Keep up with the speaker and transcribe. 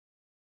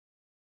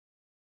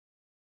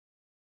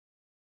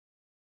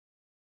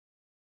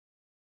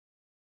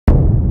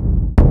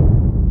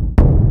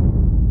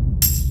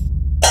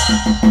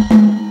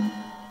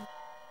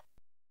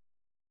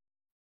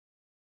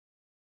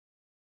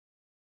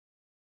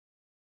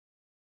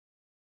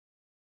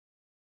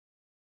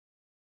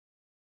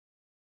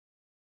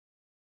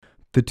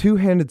The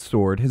two-handed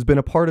sword has been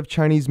a part of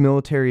Chinese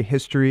military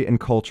history and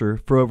culture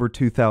for over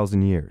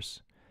 2,000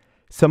 years.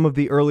 Some of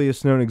the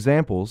earliest known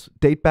examples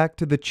date back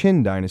to the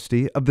Qin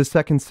Dynasty of the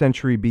 2nd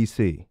century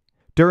BC.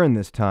 During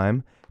this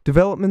time,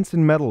 developments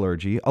in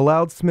metallurgy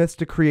allowed smiths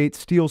to create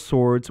steel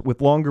swords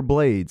with longer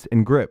blades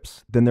and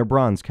grips than their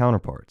bronze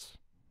counterparts.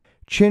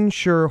 Qin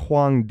Shi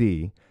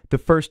Huangdi, the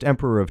first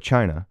emperor of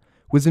China,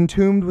 was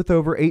entombed with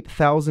over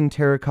 8,000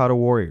 terracotta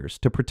warriors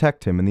to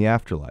protect him in the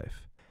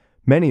afterlife.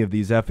 Many of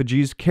these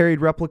effigies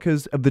carried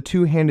replicas of the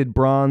two-handed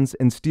bronze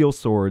and steel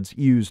swords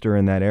used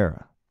during that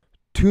era.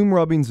 Tomb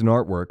rubbings and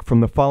artwork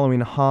from the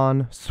following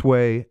Han,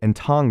 Sui, and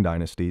Tang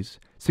dynasties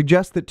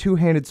suggest that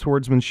two-handed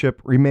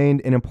swordsmanship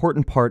remained an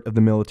important part of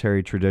the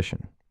military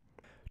tradition.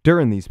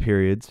 During these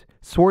periods,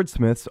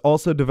 swordsmiths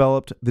also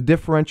developed the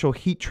differential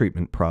heat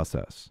treatment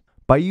process.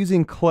 By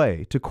using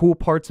clay to cool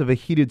parts of a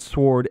heated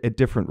sword at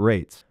different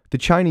rates, the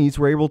Chinese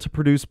were able to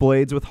produce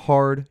blades with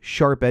hard,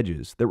 sharp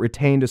edges that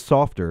retained a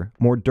softer,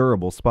 more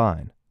durable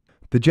spine.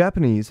 The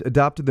Japanese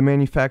adopted the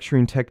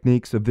manufacturing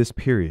techniques of this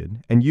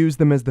period and used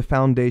them as the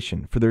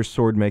foundation for their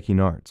sword-making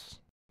arts.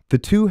 The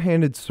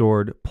two-handed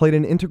sword played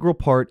an integral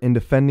part in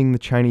defending the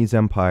Chinese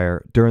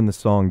Empire during the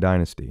Song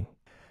dynasty.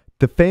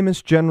 The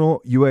famous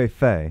general Yue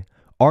Fei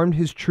armed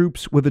his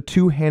troops with a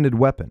two-handed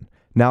weapon,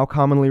 now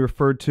commonly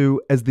referred to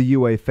as the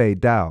Yue Fei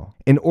Dao,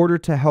 in order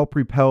to help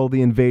repel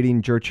the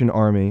invading Jurchen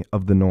army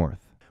of the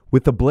north.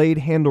 With a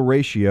blade-handle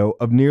ratio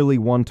of nearly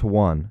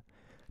 1-to-1,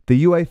 the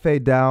Yue Fei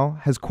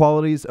Dao has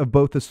qualities of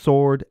both a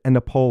sword and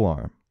a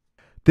polearm.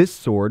 This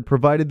sword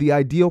provided the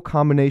ideal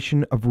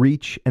combination of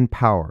reach and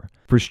power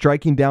for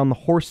striking down the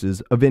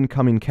horses of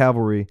incoming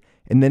cavalry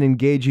and then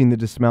engaging the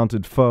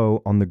dismounted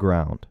foe on the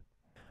ground.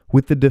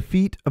 With the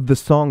defeat of the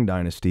Song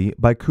dynasty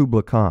by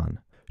Kublai Khan,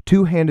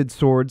 two-handed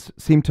swords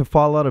seem to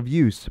fall out of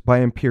use by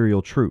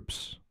imperial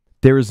troops.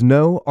 There is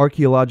no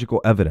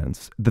archaeological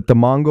evidence that the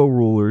Mongol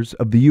rulers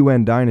of the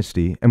Yuan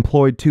Dynasty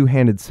employed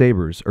two-handed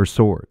sabers or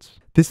swords.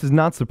 This is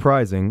not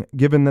surprising,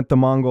 given that the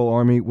Mongol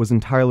army was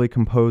entirely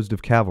composed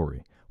of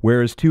cavalry,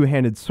 whereas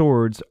two-handed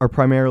swords are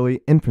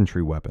primarily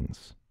infantry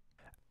weapons.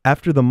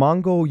 After the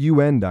Mongol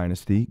Yuan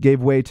Dynasty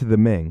gave way to the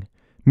Ming,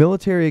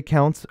 military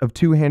accounts of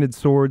two-handed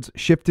swords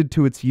shifted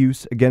to its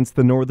use against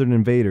the northern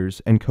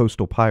invaders and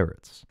coastal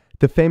pirates.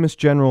 The famous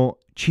general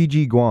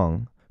Qi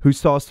Guang, who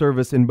saw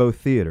service in both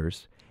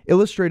theaters,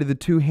 illustrated the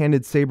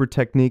two-handed saber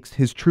techniques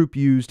his troop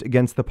used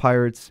against the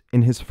pirates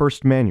in his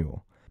first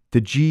manual,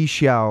 the Ji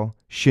Xiao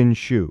Xin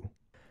Shu.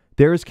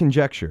 There is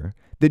conjecture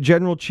that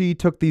General Qi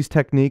took these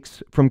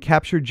techniques from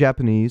captured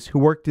Japanese who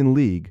worked in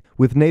league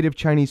with native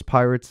Chinese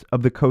pirates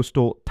of the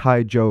coastal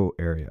Taizhou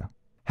area.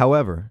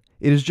 However,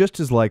 it is just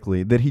as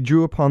likely that he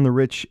drew upon the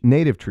rich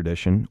native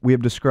tradition we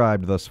have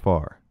described thus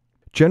far.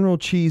 General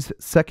Qi's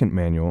second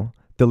manual,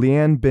 the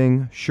Lian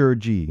Bing Shi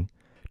Ji,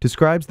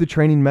 describes the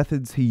training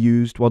methods he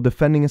used while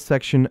defending a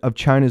section of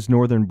China's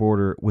northern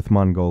border with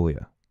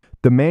Mongolia.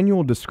 The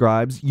manual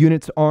describes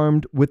units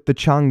armed with the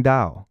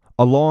Changdao,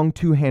 a long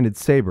two-handed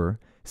saber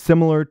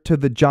similar to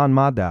the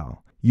Miaodao,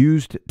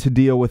 used to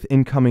deal with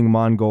incoming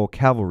Mongol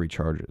cavalry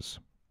charges.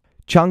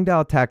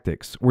 Changdao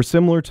tactics were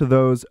similar to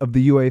those of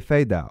the Yue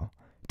Fei Dao,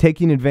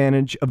 taking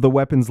advantage of the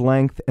weapon's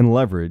length and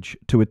leverage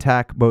to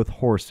attack both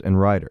horse and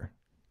rider.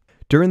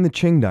 During the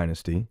Qing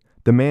dynasty,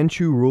 the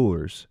Manchu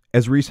rulers,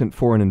 as recent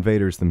foreign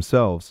invaders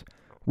themselves,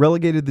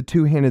 relegated the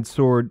two-handed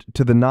sword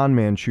to the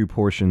non-Manchu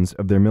portions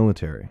of their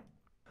military.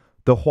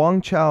 The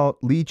Huangqiao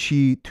Li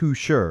Qi Tu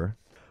Shi,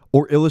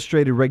 or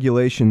Illustrated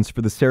Regulations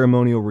for the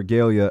Ceremonial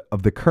Regalia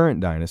of the current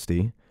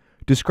dynasty,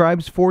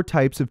 describes 4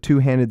 types of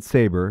two-handed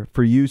saber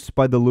for use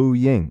by the Liu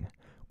Ying,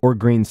 or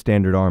Green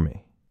Standard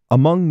Army.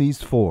 Among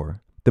these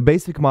 4, the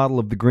basic model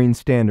of the Green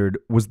Standard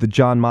was the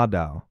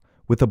Miaodao,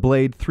 with a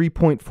blade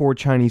 3.4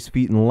 Chinese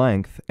feet in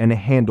length and a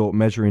handle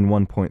measuring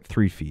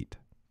 1.3 feet.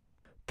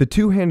 The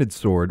two-handed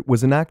sword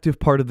was an active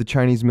part of the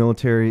Chinese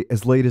military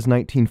as late as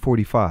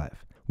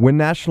 1945, when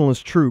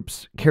nationalist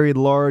troops carried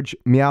large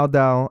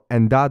Miaodao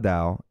and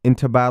Dandao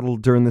into battle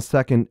during the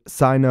Second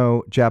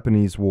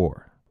Sino-Japanese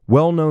War.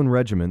 Well-known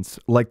regiments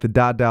like the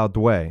Dadao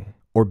Dui,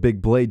 or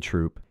Big Blade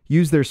Troop,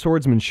 used their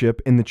swordsmanship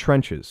in the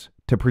trenches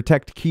to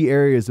protect key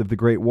areas of the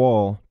Great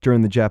Wall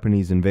during the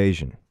Japanese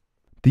invasion.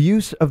 The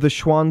use of the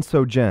Xuan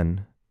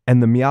Sogen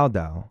and the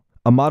Miaodao,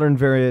 a modern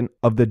variant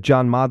of the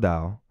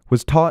Miaodao,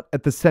 was taught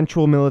at the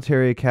Central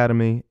Military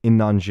Academy in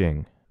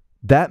Nanjing.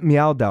 That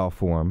Miaodao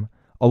form,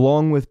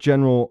 along with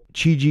General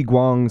Qi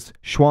Guang's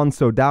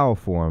Xuanso Dao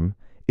form,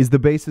 is the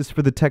basis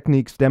for the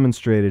techniques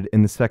demonstrated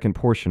in the second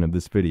portion of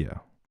this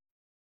video.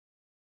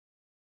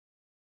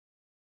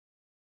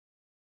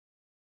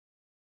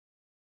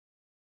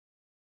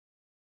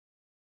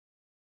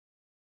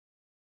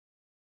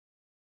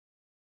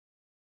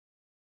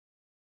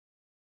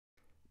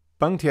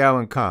 Bengtiao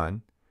and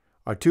Kan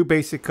are 2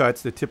 basic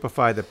cuts that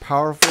typify the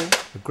powerful,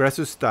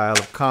 aggressive style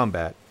of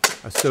combat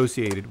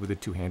associated with a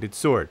two-handed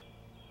sword.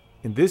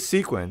 In this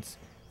sequence,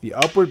 the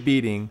upward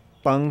beating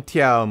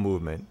Bengtiao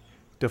movement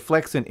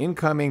deflects an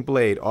incoming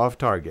blade off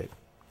target,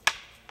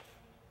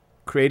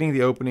 creating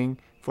the opening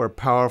for a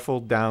powerful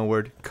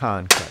downward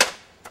kan cut.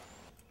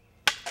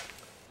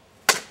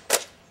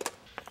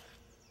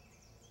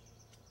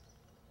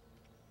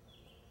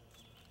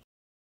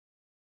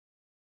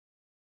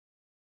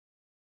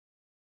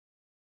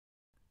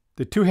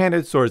 The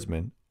two-handed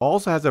swordsman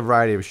also has a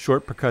variety of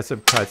short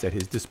percussive cuts at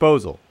his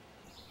disposal.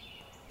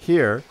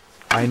 Here,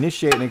 I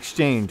initiate an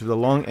exchange with a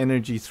long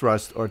energy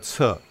thrust or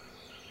ci.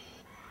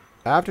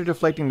 After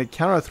deflecting the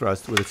counter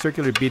thrust with a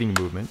circular beating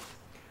movement,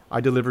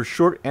 I deliver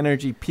short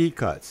energy Pi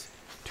cuts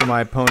to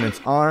my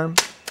opponent's arm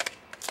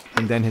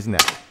and then his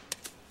neck.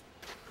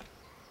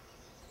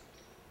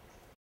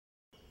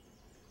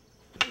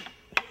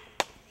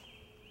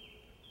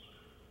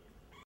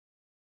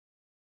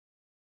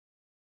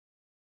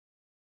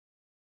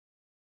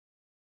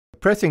 The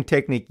pressing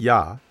technique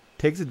Ya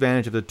takes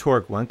advantage of the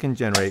torque one can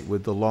generate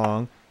with the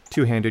long,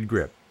 two-handed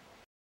grip,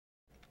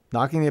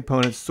 knocking the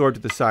opponent's sword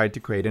to the side to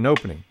create an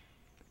opening.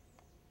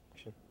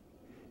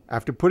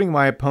 After putting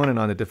my opponent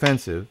on the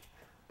defensive,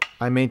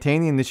 I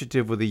maintain the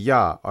initiative with a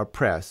Ya or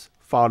press,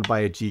 followed by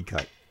a Ji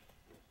cut.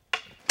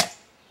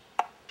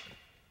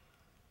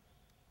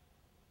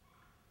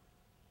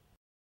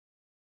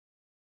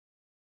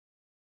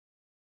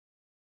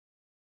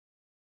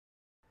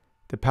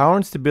 The power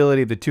and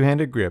stability of the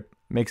two-handed grip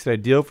makes it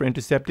ideal for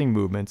intercepting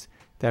movements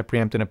that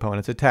preempt an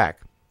opponent's attack.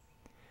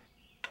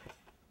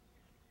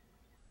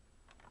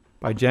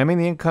 By jamming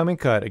the incoming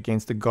cut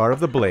against the guard of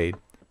the blade,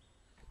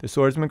 the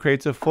swordsman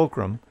creates a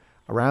fulcrum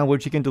around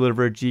which he can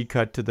deliver a Ji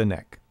cut to the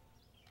neck.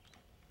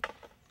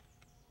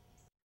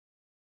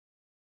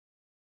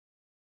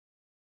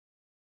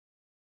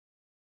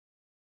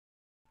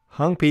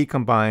 Heng Pi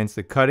combines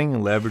the cutting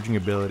and leveraging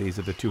abilities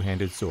of the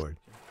two-handed sword,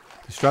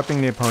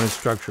 disrupting the opponent's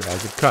structure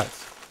as it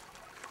cuts.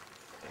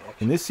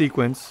 In this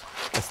sequence,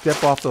 I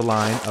step off the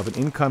line of an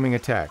incoming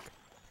attack,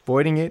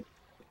 voiding it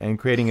and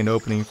creating an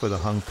opening for the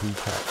Heng Pi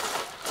cut.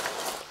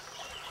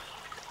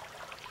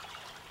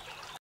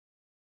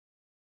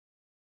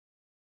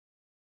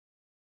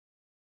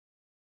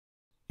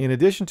 In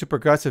addition to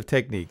percussive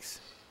techniques,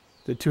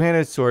 the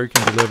two-handed sword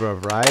can deliver a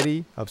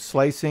variety of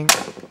slicing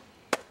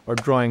or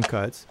drawing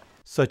cuts,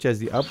 such as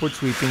the upward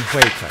sweeping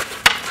Hui Cut.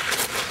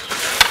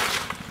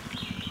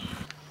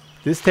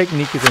 This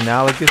technique is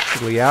analogous to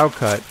the Liao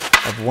cut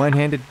of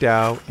one-handed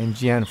Dao and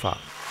Jianfa.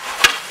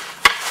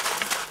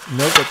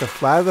 Note that the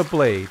flat of the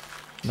blade,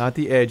 not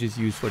the edge, is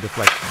used for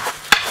deflection.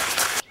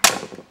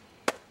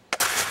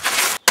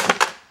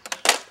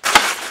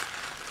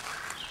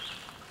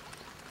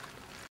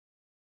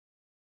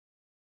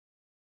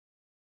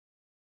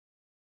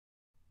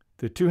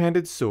 The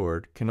two-handed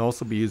sword can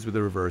also be used with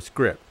a reverse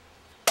grip.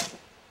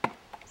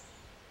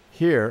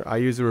 Here, I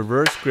use a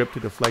reverse grip to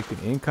deflect an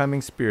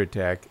incoming spear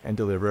attack and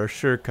deliver a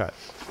Shi Cut.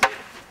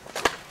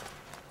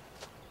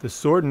 The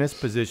sword in this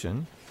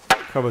position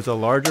covers a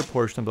larger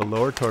portion of the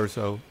lower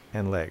torso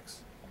and legs,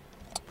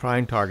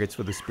 prime targets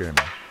for the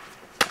spearman.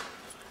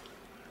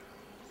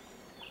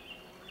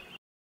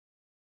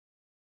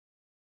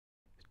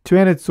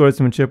 Two-handed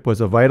swordsmanship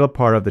was a vital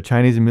part of the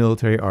Chinese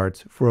military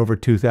arts for over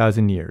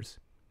 2,000 years.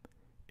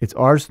 Its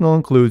arsenal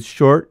includes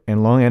short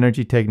and long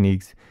energy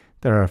techniques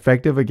that are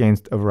effective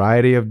against a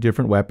variety of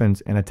different weapons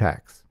and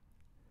attacks.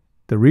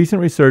 The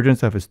recent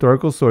resurgence of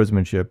historical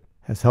swordsmanship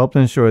has helped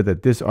ensure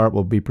that this art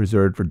will be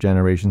preserved for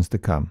generations to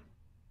come.